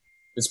now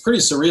it's pretty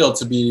surreal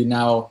to be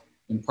now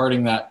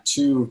imparting that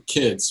to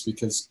kids,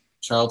 because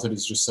childhood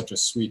is just such a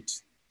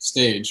sweet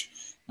stage,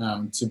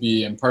 to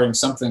be imparting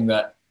something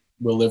that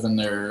will live in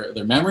their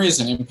memories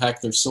and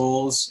impact their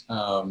souls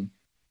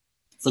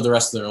for the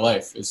rest of their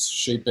life. Is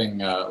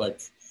shaping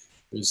I'd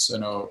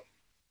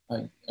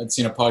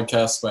seen a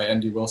podcast by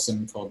Andy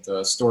Wilson called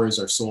Stories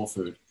Are Soul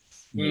Food.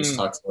 And he just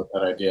talks about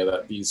that idea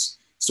that these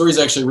stories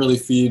actually really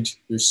feed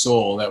your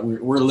soul, that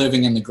we're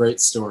living in the great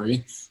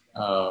story,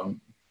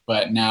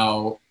 but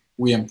now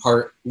we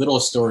impart little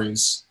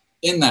stories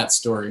in that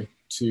story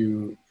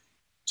to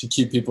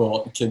keep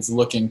kids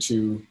looking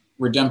to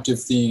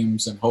redemptive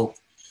themes and hope.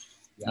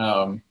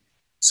 And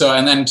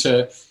then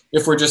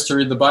if we're just to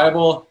read the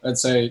Bible, I'd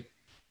say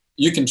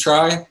you can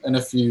try, and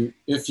if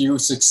you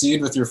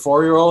succeed with your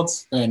 4-year-old,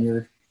 and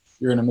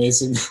you're an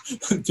amazing.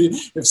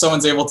 If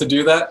someone's able to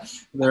do that,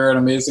 they're an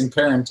amazing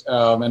parent.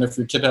 And if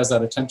your kid has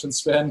that attention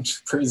span,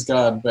 praise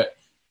God. But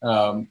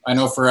I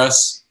know for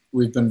us,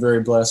 we've been very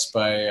blessed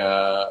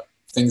by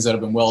things that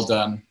have been well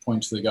done,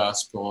 point to the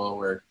gospel,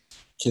 where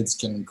kids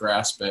can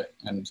grasp it.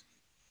 And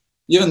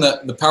even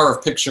the power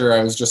of picture.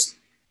 I was just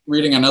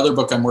reading another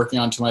book I'm working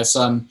on to my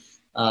son,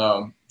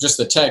 just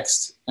the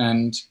text,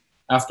 and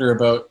after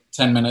about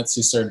 10 minutes,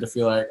 he started to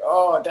feel like,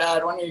 oh,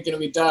 Dad, when are you going to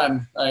be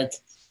done? Like,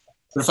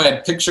 but if I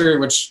had picture,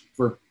 which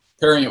we're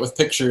pairing it with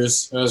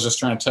pictures, I was just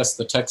trying to test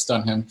the text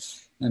on him.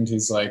 And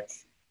he's like,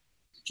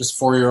 just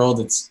 4-year-old,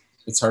 it's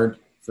hard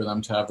for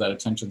them to have that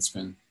attention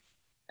span.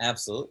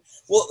 Absolutely.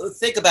 Well,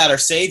 think about our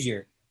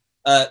Savior.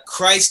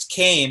 Christ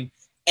came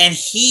and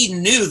he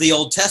knew the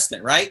Old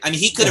Testament, right? I mean,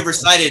 he could have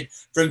recited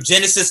from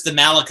Genesis to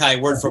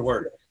Malachi word for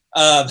word.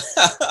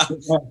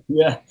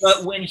 Yeah.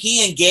 But when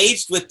he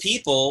engaged with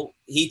people,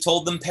 he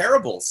told them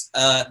parables.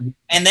 And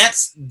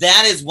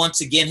that is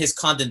once again his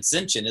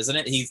condescension, isn't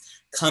it? He's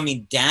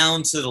coming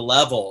down to the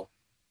level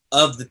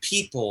of the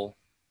people.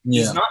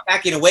 Yeah. He's not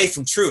backing away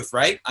from truth,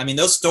 right? I mean,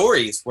 those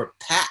stories were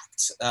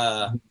packed.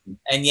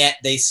 And yet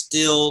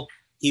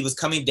he was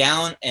coming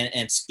down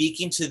and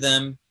speaking to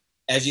them,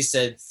 as you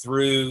said,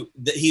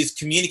 he's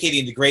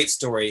communicating the great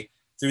story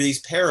through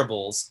these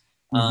parables.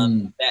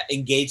 That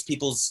engaged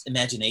people's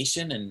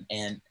imagination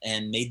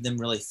and made them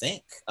really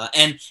think.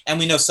 And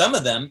we know some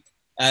of them,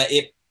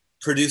 it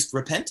produced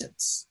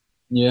repentance.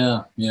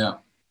 Yeah, yeah.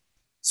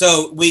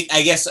 So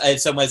I guess in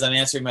some ways I'm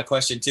answering my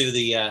question too.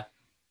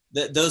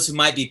 Those who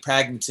might be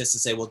pragmatists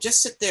and say, well,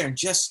 just sit there and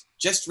just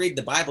read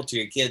the Bible to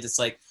your kids. It's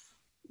like,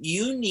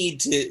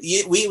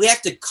 we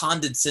have to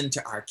condescend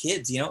to our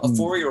kids, a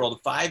 4-year-old,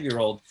 a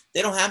 5-year-old,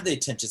 they don't have the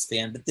attention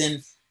span. But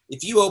then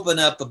if you open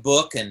up a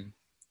book and,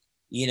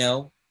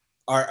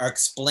 are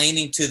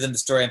explaining to them the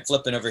story. I'm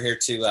flipping over here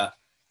to,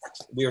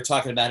 we were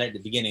talking about it at the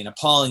beginning,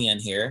 Apollyon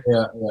here.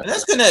 Yeah. And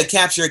that's going to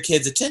capture a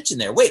kid's attention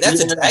there. Wait,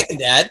 that's a dragon,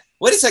 Dad.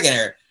 Wait a second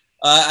here.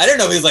 I don't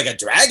know if he's like a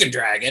dragon,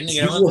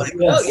 I'm like,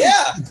 oh,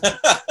 yeah.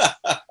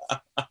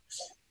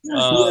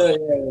 Yeah,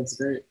 that's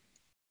great.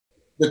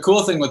 The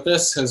cool thing with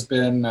this has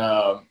been,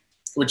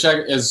 which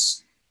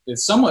is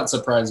somewhat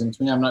surprising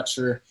to me. I'm not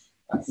sure.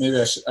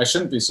 Maybe I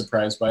shouldn't be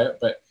surprised by it,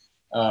 but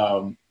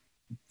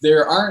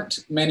there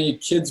aren't many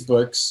kids'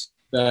 books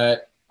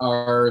that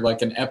are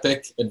like an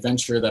epic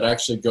adventure that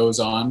actually goes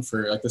on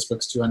for, like, this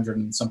book's 200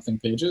 and something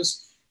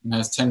pages and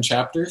has 10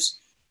 chapters.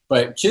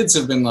 But kids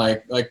have been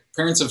like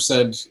parents have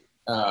said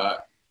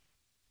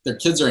their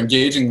kids are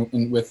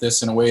engaging with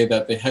this in a way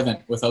that they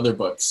haven't with other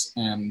books,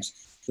 and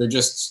they're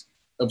just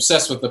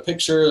obsessed with the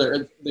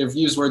picture. They've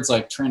used words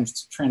like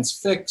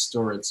transfixed,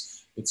 or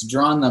it's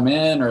drawn them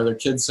in, or their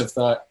kids have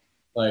thought,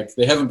 like,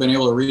 they haven't been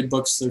able to read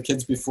books to their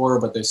kids before,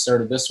 but they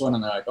started this one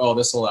and they're like, oh,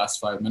 this will last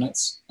 5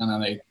 minutes. And then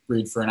they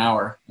read for an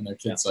hour and their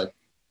kid's like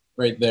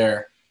right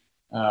there.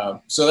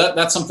 So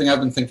that's something I've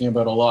been thinking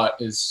about a lot,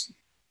 is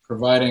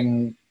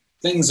providing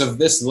things of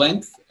this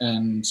length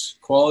and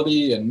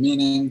quality and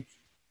meaning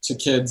to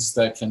kids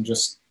that can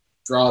just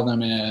draw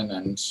them in,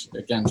 and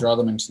again, draw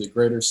them into the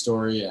greater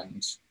story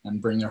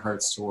and bring their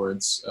hearts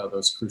towards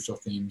those crucial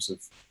themes of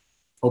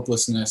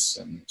hopelessness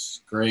and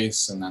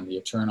grace, and then the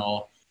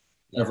eternal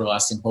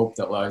everlasting hope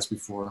that lies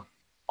before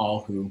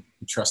all who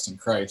trust in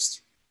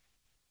Christ.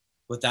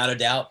 Without a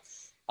doubt.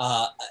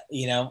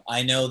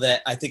 I know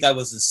that I think I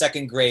was in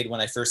 2nd grade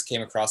when I first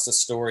came across the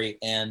story,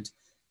 and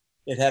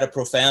it had a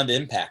profound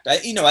impact. I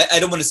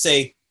don't want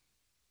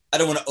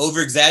to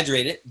over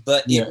exaggerate it,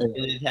 but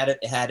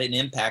it had an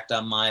impact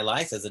on my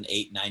life as an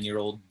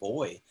 8-9-year-old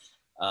boy.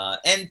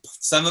 And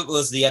some of it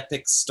was the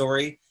epic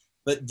story,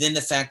 but then the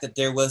fact that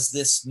there was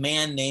this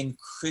man named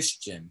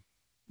Christian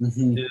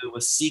who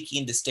was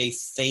seeking to stay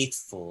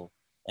faithful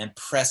and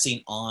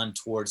pressing on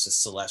towards the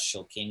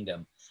celestial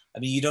kingdom. I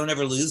mean, you don't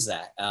ever lose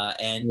that.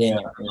 And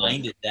you're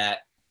reminded that,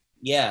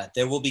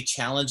 there will be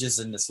challenges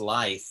in this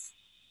life.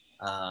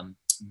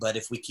 But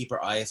if we keep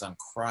our eyes on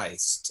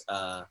Christ,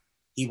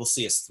 he will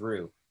see us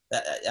through.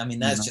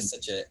 That's just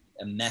such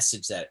a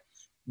message that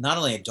not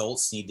only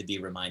adults need to be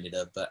reminded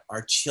of, but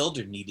our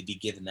children need to be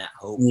given that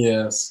hope.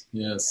 Yes.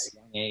 At a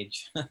young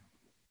age.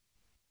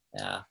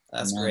 Yeah,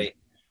 that's great.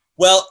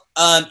 Well,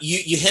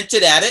 you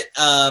hinted at it,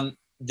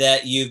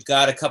 that you've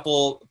got a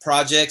couple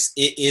projects.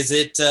 Is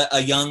it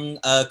a young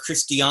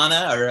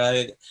Christiana, or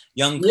a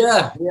young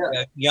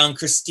young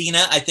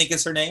Christina, I think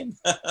is her name?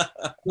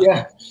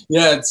 Yeah.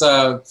 It's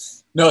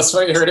no, it's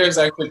funny. Her name is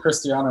actually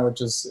Christiana,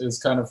 which is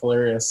kind of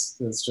hilarious.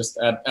 It's just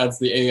adds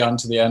the A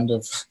onto the end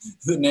of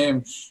the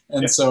name.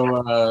 And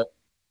so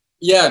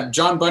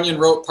John Bunyan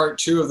wrote part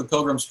 2 of the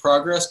Pilgrim's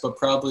Progress, but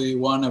probably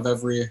one of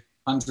every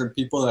 100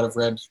 people that have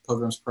read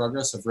Pilgrim's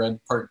Progress have read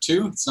part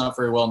 2. It's not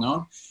very well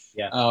known.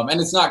 And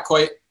it's not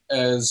quite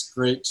as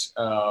great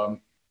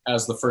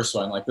as the first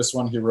one. Like, this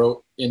one he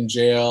wrote in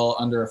jail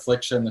under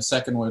affliction. The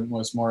second one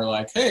was more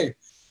like, hey,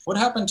 what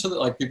happened to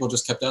like, people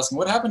just kept asking,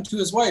 what happened to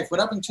his wife? What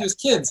happened to his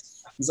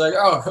kids? He's like,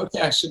 oh,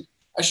 okay, I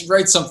should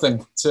write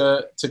something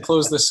to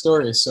close this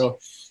story. So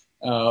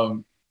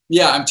I'm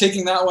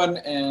taking that one,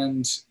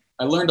 and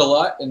I learned a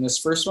lot in this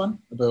first one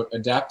about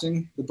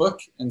adapting the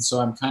book. And so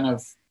I'm kind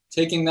of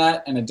taking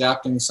that and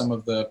adapting some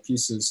of the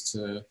pieces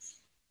to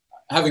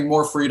having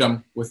more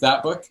freedom with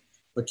that book,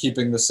 but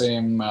keeping the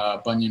same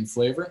Bunyan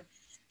flavor,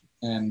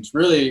 and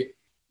really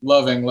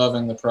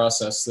loving the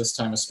process this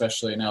time,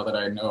 especially now that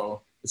I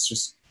know it's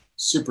just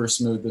super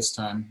smooth this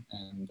time.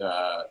 And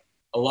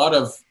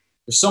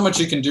there's so much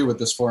you can do with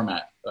this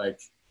format,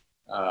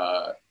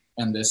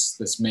 and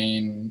this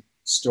main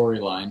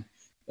storyline,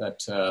 that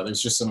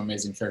there's just some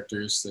amazing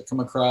characters that come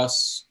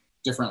across,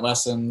 different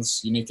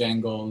lessons, unique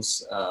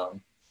angles.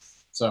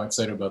 So I'm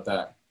excited about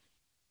that.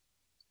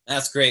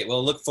 That's great.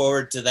 Well, look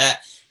forward to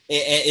that.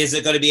 Is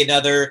it going to be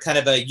another kind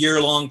of a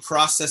year-long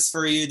process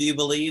for you, do you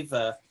believe?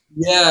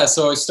 Yeah,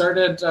 so I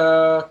started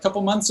a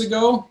couple months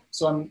ago,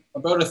 so I'm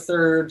about a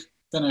third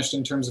finished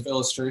in terms of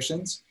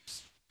illustrations,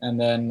 and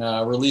then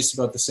release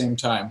about the same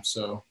time.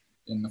 So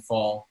in the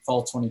fall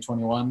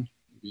 2021,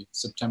 maybe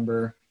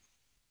September,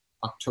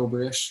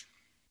 October-ish.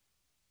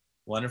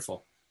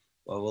 Wonderful.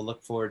 Well, we'll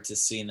look forward to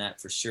seeing that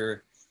for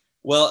sure.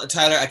 Well,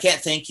 Tyler, I can't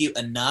thank you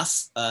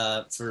enough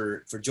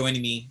for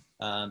joining me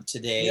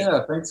today.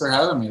 Yeah, thanks for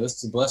having me. This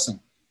is a blessing.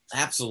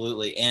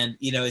 Absolutely. And,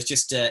 you know, it's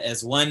just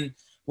as one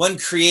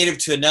creative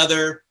to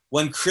another,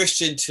 one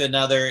Christian to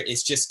another,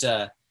 it's just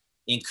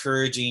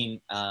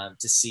encouraging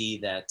to see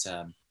that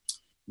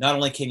not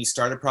only can you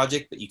start a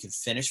project, but you can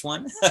finish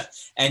one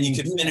and you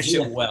can finish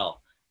it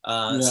well.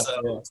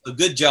 So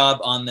good job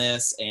on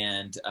this.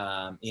 And,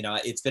 you know,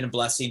 it's been a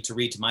blessing to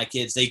read to my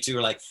kids. They too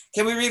are like,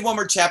 can we read one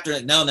more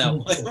chapter?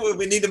 No,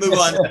 we need to move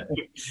on.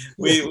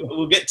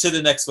 We'll get to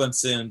the next one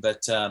soon,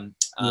 but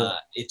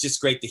it's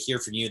just great to hear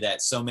from you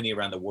that so many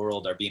around the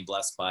world are being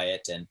blessed by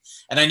it. And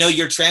I know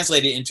you're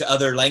translated into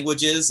other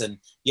languages and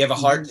you have a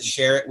heart to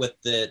share it with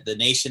the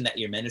nation that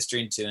you're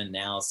ministering to and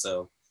now.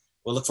 So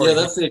we'll look forward.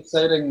 Yeah, that's the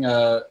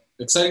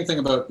exciting thing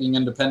about being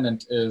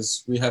independent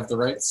is we have the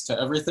rights to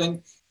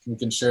everything. We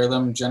can share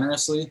them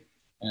generously.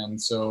 And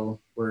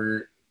so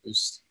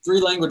there's 3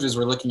 languages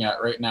we're looking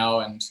at right now.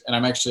 And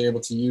I'm actually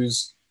able to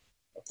use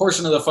a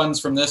portion of the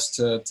funds from this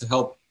to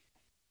help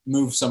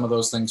move some of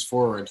those things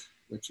forward,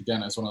 which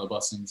again is one of the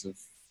blessings of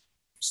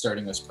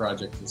starting this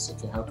project is,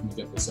 okay, how can we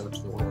get this out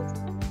to the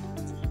world?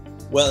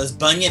 Well, as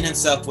Bunyan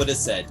himself would have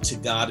said, to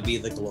God be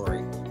the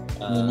glory.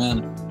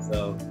 Amen.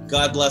 So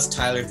God bless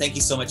Tyler. Thank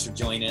you so much for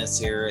joining us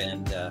here.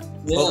 And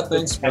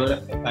thanks,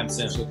 brother. Sometime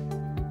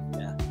soon.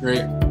 Yeah.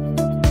 Great.